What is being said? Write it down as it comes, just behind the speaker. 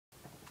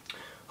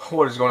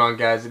What is going on,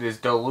 guys? It is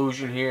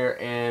Delusion here,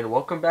 and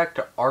welcome back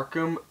to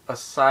Arkham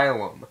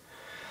Asylum.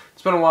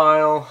 It's been a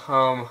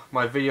while.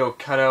 My video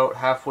cut out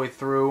halfway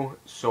through,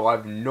 so I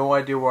have no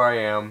idea where I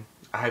am.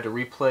 I had to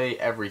replay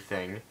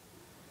everything,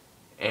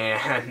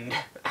 and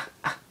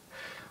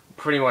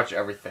pretty much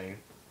everything.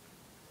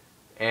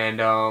 And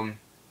I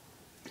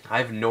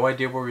have no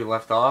idea where we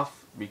left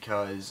off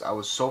because I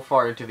was so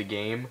far into the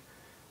game,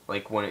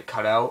 like when it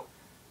cut out,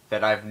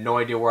 that I have no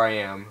idea where I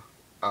am.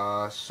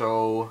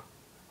 So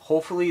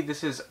hopefully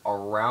this is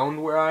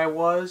around where I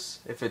was.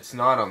 If it's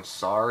not, I'm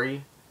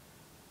sorry.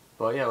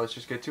 But yeah, let's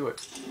just get to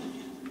it.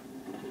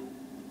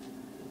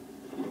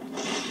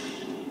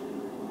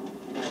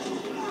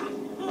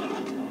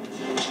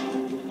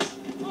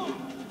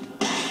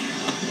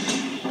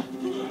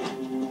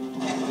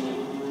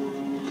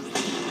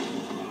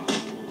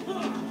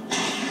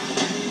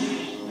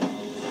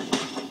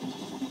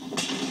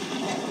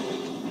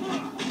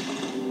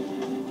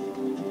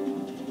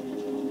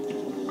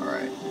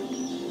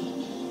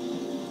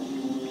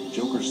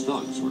 Joker's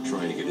thugs were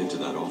trying to get into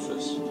that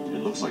office.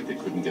 It looks like they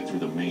couldn't get through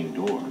the main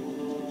door.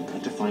 They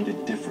had to find a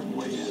different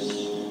way in.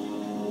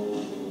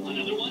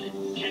 Another one?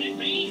 Can it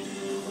be?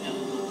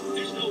 No,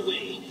 there's no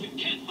way. We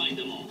can't find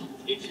them all.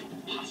 It's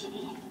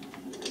impossible.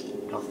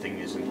 Nothing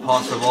is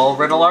impossible,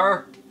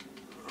 Riddler!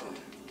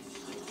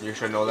 You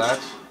should know that.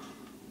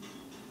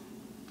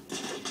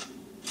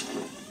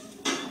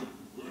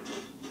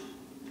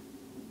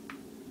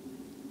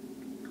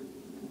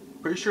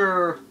 Pretty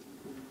sure...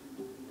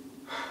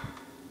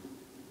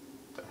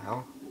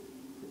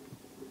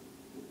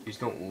 These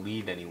don't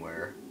lead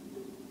anywhere.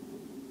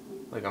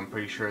 Like, I'm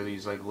pretty sure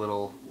these like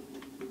little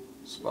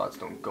spots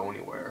don't go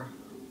anywhere.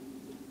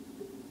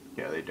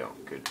 Yeah, they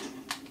don't. Good.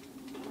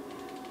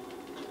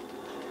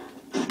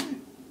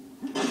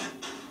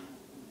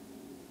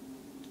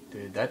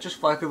 Did that just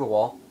fly through the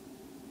wall?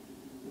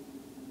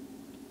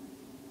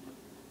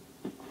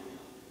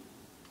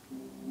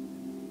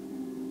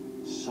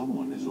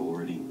 Someone has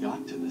already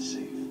got to the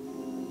safe.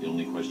 The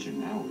only question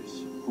now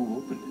is, who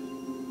opened it?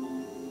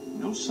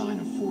 No sign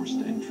of forced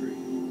entry.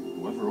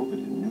 Whoever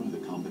opened it knew the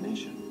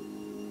combination.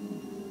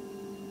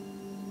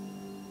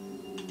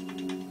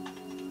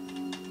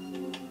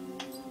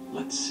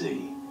 Let's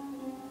see.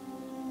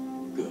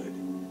 Good.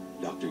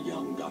 Dr.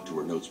 Young got to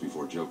her notes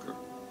before Joker.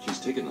 She's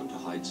taken them to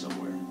hide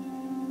somewhere.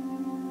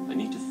 I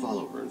need to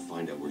follow her and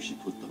find out where she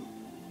put them.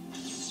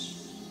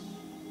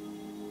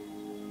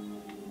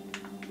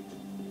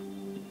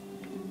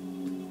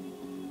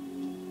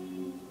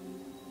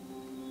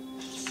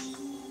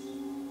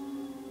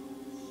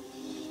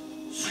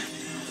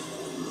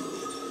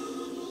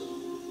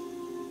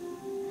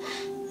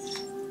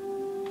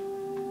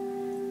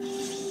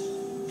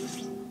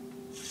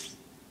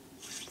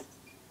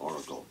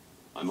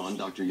 I'm on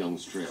Dr.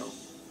 Young's trail.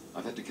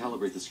 I've had to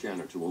calibrate the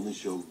scanner to only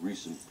show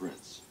recent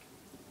prints.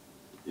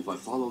 If I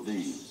follow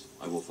these,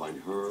 I will find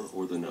her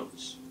or the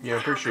notes. Yeah,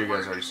 I'm pretty sure you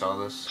guys already saw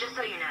this. Just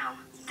so you know,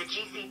 the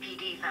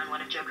GCPD found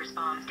one of Joker's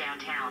bombs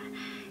downtown.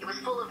 It was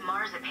full of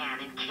marzipan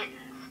and kittens.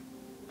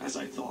 As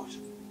I thought,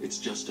 it's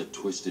just a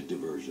twisted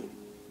diversion.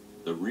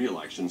 The real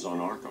action's on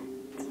Arkham.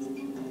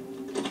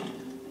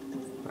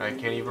 I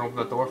can't even open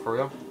the door for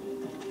real.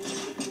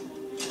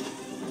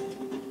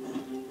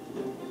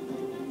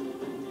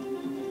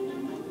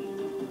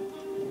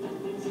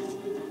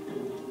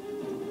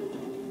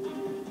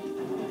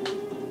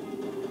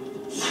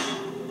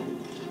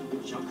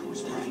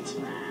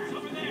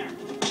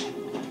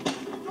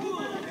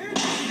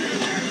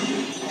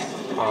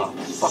 Oh,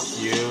 fuck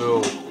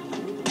you.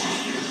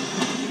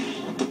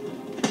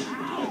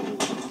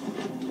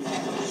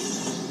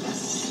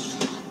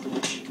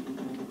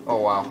 Oh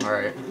wow,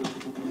 alright.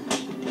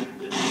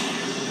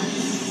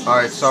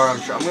 Alright,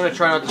 sorry, I'm gonna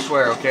try not to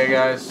swear, okay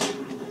guys? I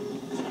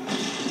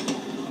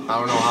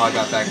don't know how I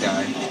got that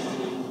guy.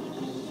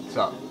 What's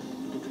up?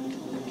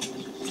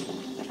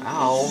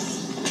 Ow.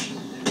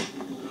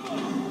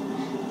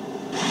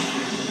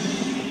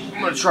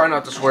 I'm gonna try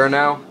not to swear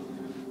now.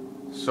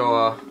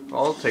 So,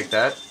 I'll take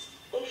that.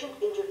 Patient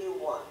interview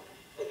 1.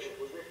 Patient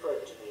was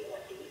referred to me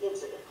after the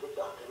incident with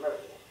Dr.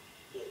 Murphy.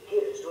 He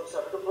appears to have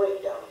suffered a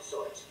breakdown of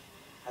sorts.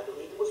 I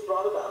believe it was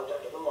brought about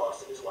after the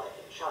loss of his wife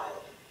and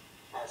child.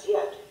 As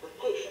yet, the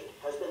patient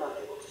has been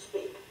unable to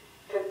speak.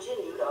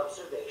 Continued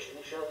observation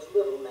shows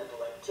little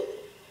mental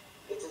activity.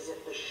 It's as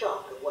if the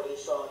shock of what he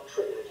saw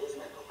triggered his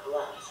mental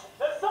collapse.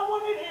 There's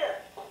someone in here!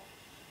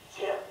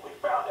 Tim, we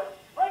found him!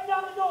 Break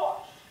down the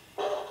door!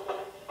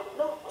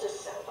 Note to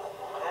self.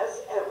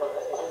 As ever,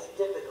 it is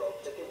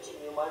difficult to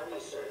continue my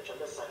research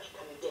under such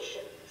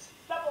conditions.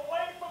 Step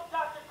away from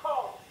Dr.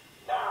 Combs!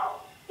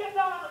 Now! Get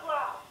down on the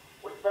ground!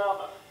 We found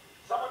them.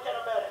 Someone get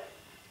a medic.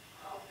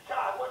 Oh,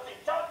 God, what's he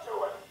done to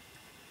him?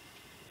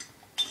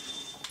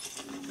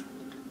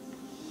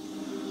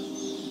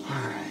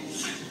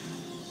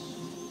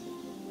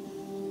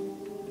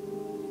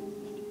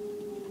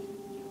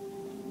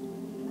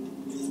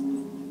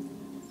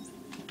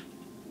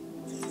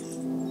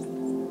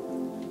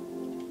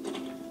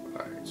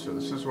 So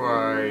this is where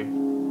I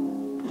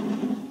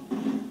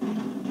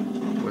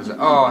Was it?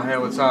 Oh, hey,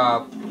 what's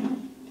up?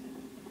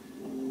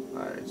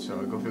 Alright, so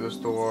I go through this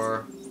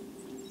door.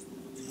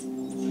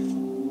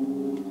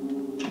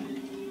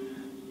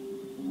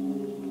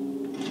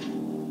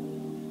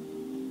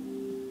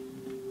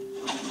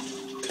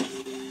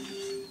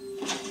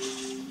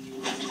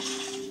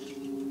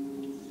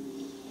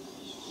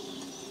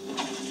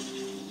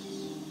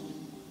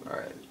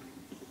 Alright.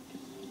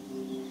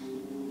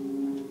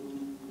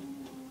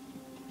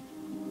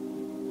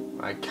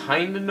 I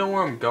kind of know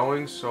where I'm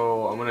going,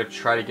 so I'm going to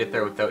try to get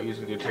there without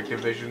using detective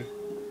vision.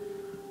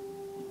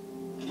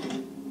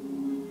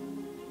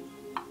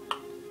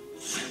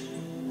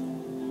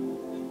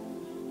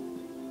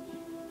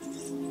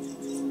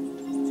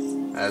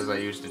 As I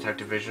use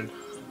detective vision.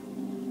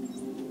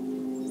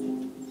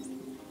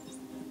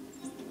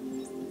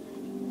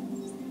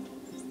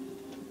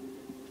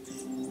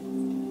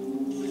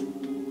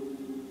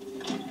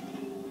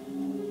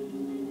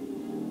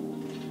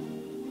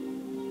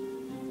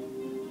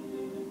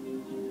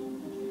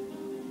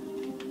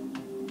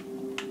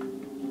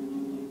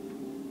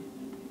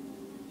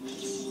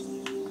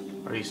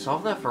 Are you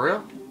solved that for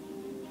real?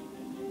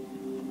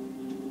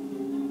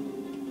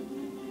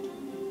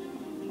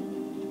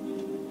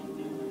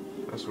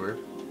 That's weird.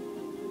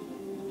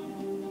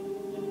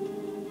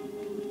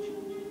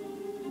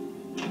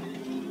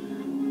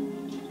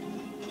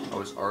 I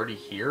was already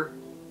here?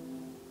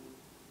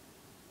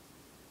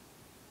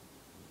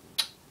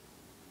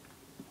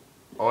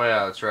 Oh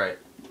yeah, that's right.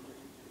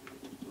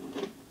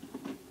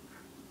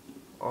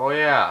 Oh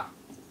yeah.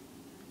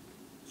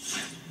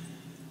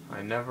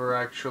 I never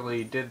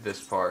actually did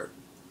this part.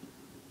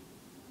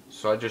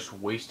 So I just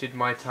wasted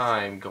my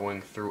time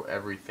going through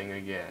everything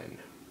again.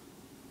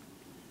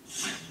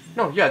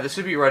 No, yeah, this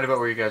would be right about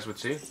where you guys would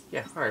see.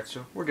 Yeah, alright,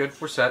 so we're good.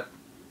 We're set.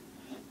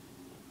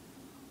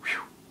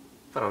 Whew.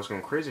 Thought I was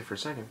going crazy for a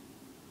second.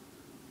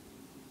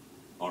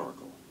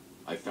 Oracle,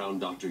 I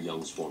found Dr.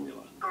 Young's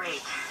formula.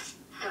 Great.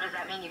 So does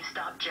that mean you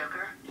stopped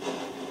Joker?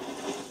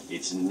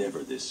 It's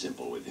never this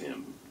simple with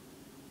him.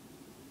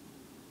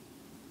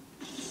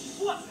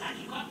 What's that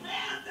you got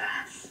there,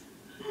 Dax?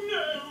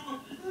 No,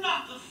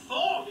 not the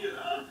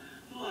formula.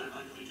 What am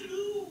I going to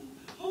do?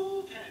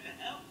 Who can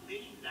help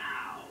me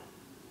now?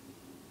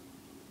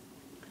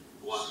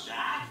 What's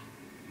that?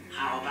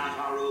 How about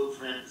our old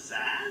friend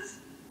Zaz?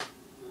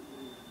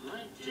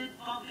 I did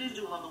bump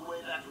into him on the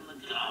way back from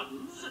the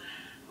gardens.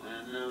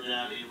 Well, no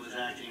doubt he was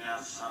acting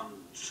out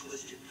some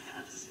twisted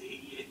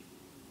fantasy.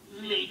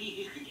 Maybe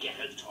he could get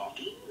her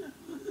talking?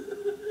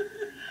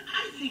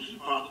 I think he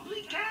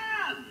probably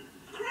can.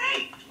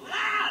 Great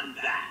plan,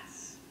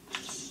 Bats!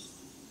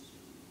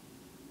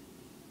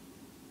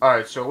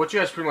 Alright, so what you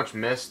guys pretty much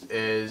missed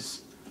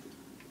is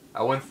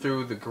I went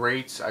through the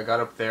grates, I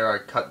got up there, I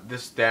cut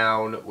this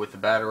down with the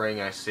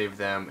batarang, I saved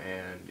them,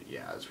 and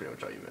yeah, that's pretty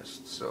much all you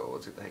missed. So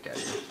let's get the heck out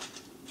of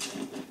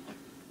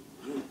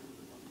here.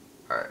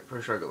 Alright,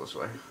 pretty sure I go this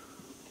way.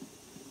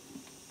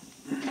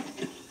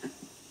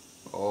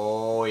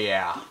 Oh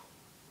yeah.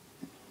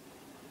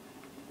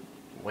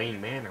 Wayne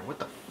Manor, what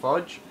the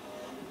fudge?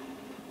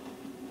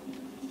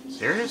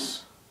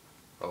 Serious?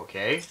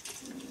 Okay.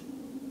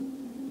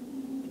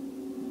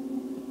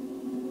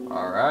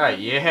 Alright,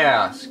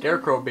 yeah,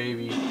 Scarecrow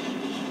baby.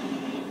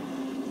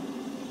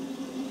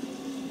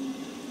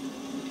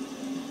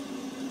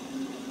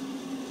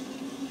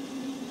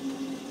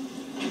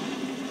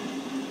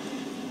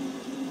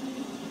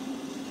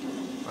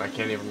 I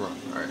can't even run,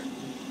 alright.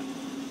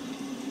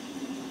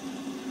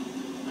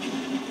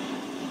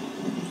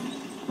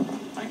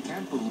 I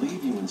can't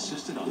believe you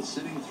insisted on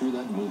sitting through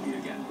that movie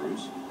again,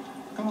 Bruce.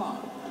 Come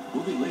on,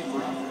 we'll be late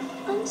forever.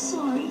 I'm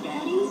sorry,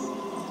 Daddy.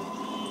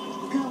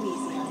 Go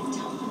easy on it,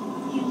 Tom.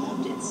 You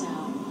loved it so.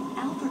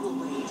 Alfred will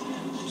wait.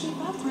 Keep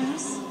up,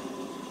 Bruce.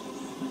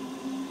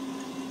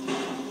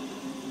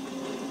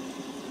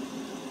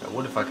 I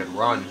would if I could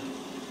run.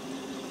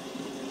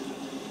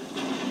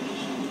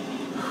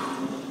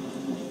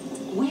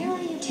 Where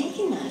are you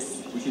taking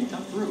us? We can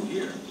cut through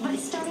here. But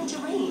it's starting to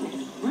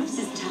rain. Bruce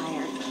is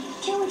tired.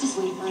 Can't we just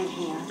wait for him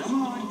here?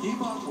 Come on, keep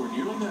up. We're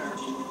nearly there.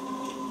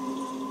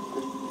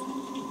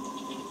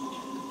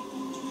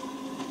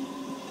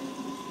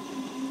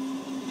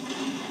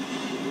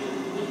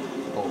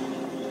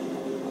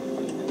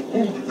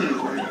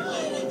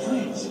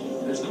 Please,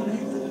 there's no need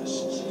for this.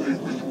 Stay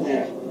with me.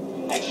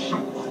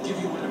 I'll give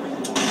you whatever you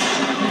want.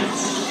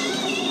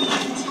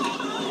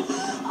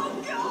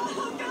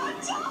 Oh, God,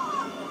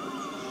 Tom!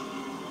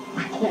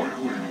 Be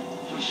quiet,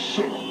 lady. Just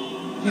shut up.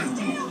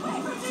 Stay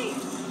away from me!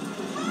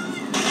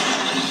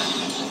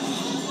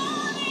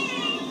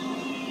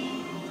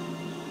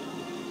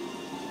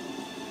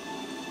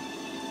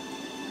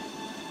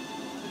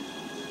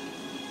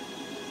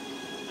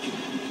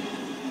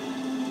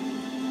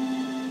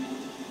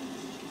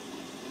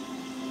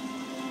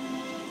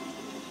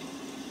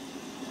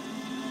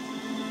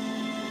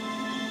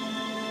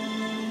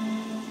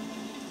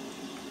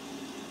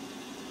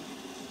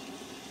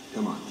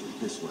 Come on, kid,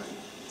 this way.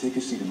 Take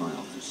a seat in my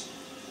office.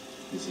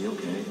 Is he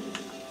okay?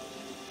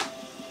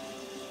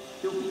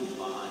 He'll be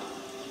fine.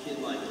 A kid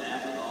like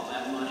that with all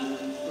that money.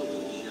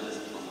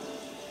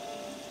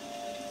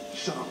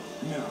 Shut up,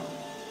 now.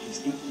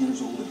 He's 8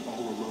 years old and all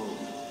alone.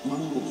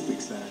 Money will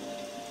fix that.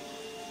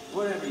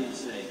 Whatever you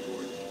say,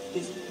 Gordon.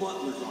 His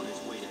butler's on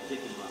his way to pick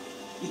him up.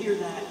 You hear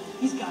that?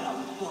 He's got a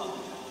butler.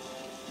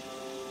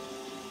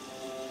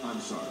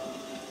 I'm sorry.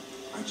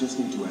 I just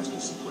need to ask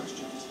you some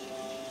questions.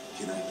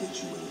 Can I get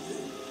you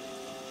anything?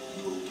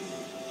 You okay?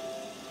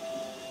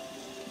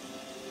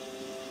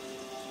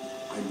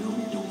 I know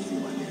you don't feel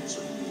like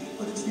answering me,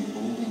 but it's the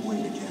only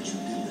way to catch who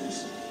did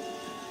this.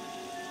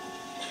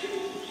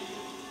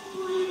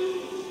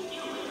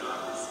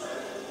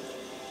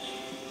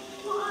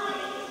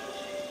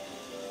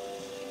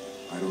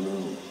 I don't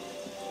know.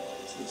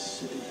 It's this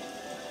city.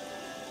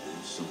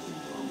 There's something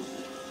wrong with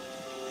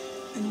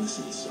it. And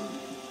listen, son.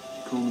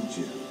 Call me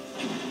Jim.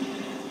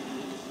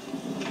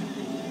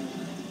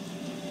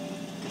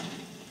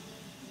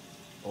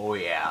 Oh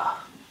yeah.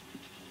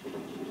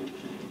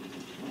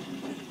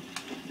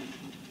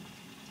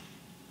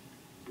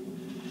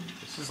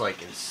 This is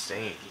like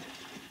insane.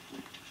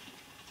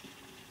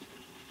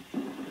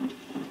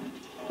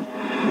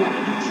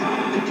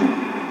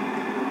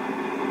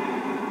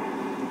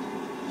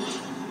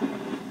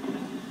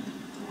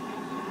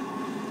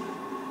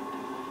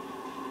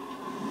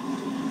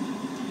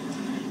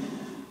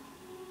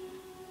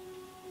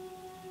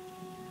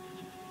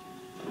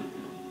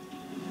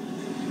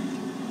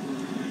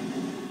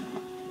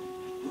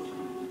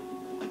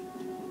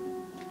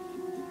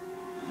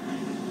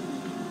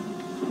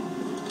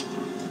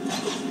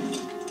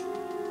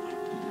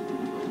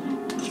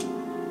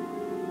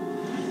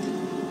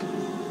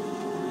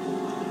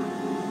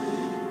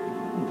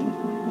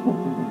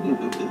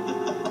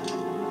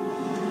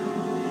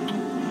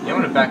 Yeah,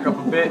 I'm gonna back up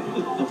a bit.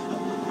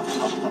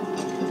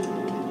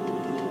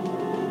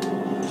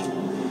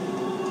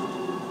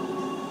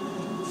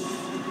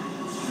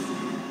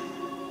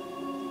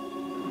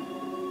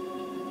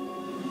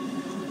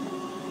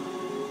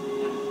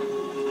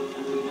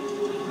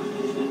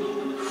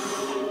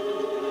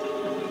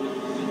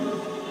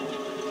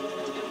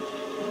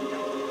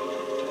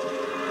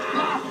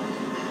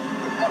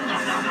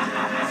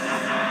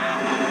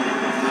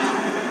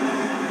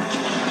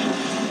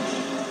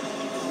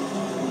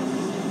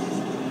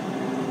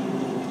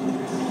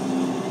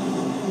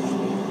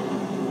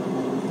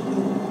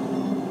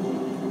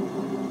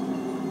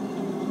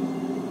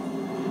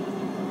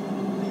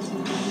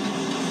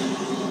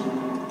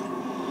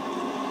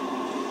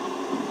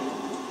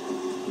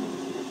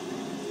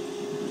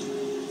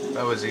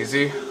 That was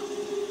easy.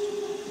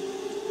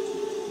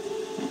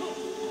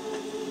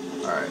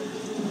 Alright.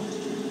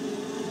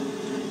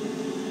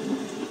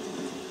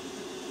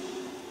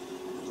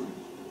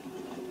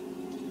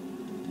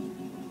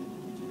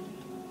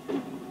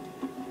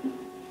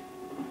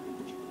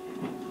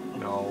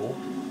 No.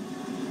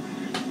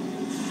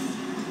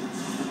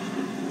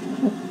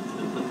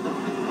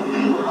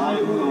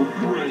 I will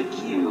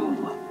break you.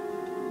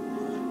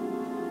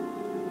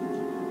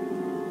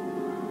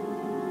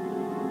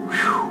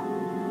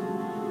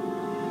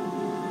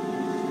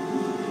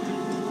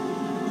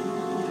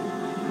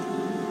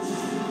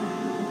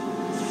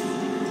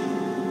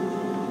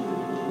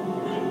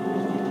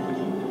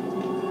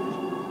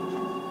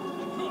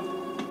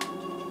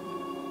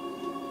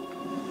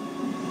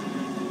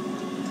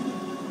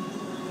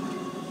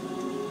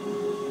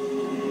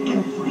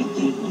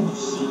 Everything you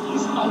see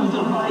is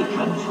under my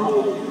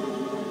control.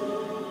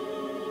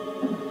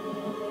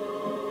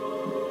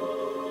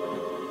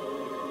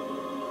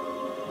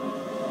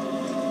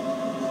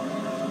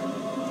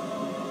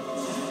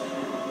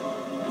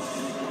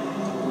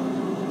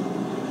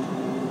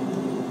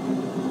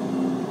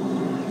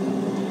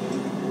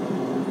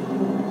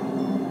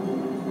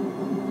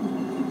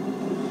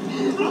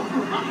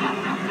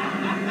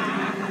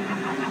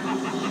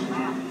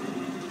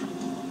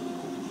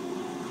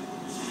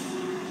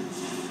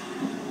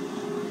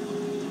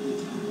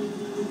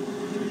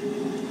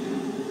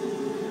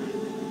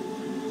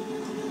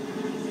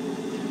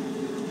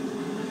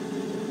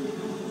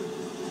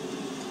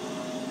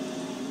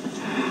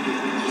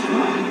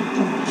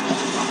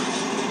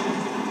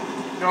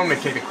 I'm gonna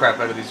kick the crap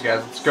out of these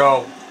guys. Let's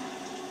go.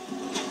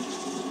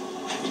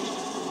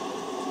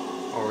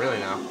 Oh, really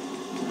now?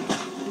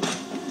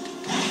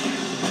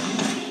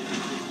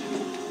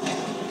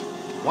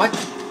 What?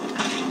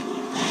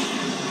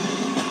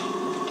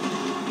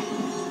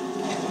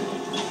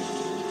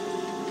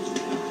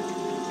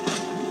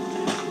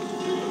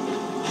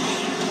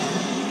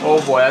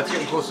 Oh boy, that's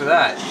getting close to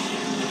that.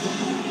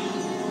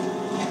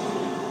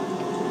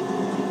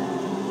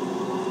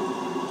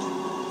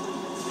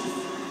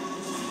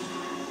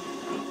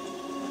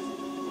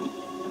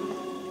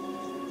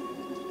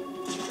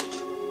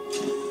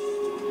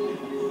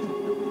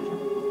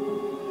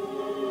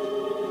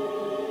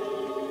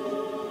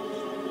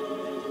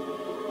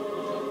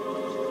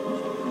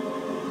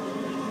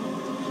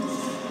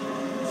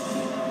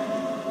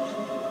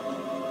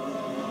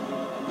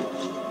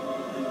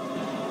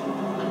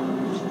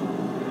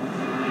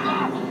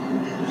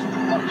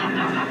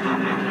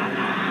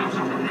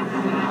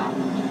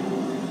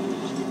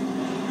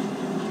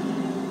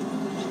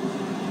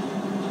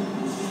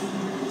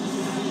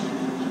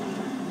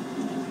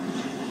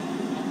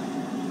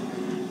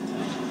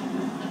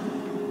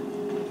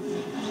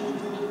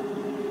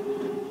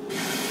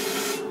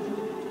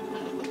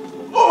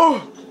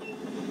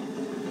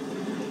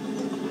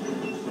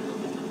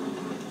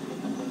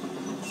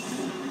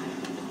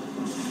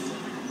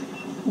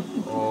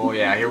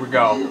 here we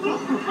go.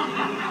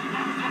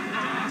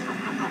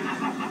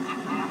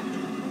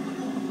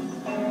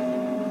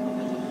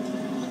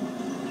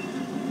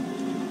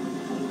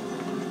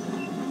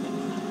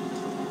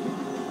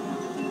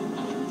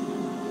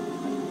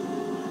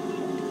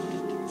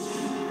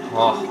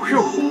 Oh,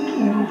 phew.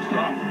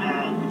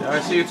 Yeah,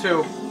 I see you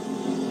too.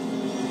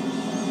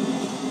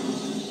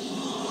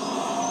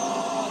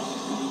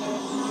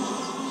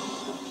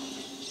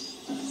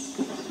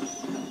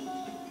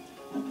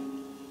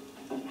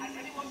 Has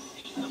anyone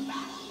seen the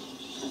map?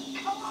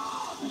 Come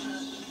on!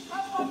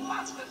 Someone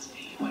must have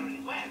seen where he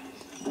went.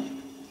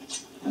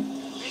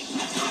 Big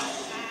man,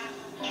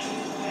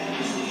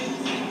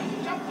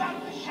 jump out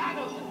of the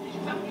shadows and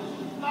pick up your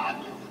slug.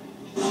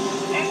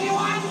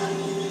 Anyone?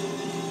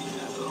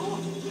 No?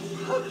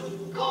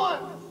 Good.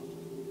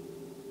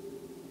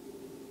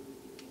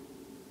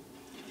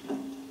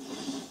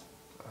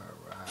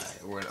 Alright,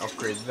 we're gonna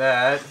upgrade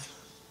that.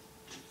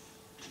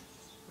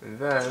 And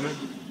then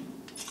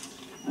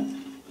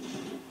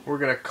we're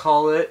gonna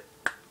call it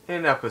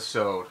an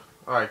episode.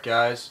 Alright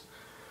guys.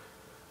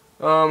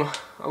 I'm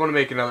gonna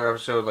make another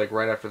episode like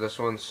right after this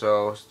one,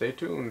 so stay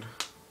tuned.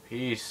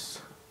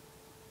 Peace.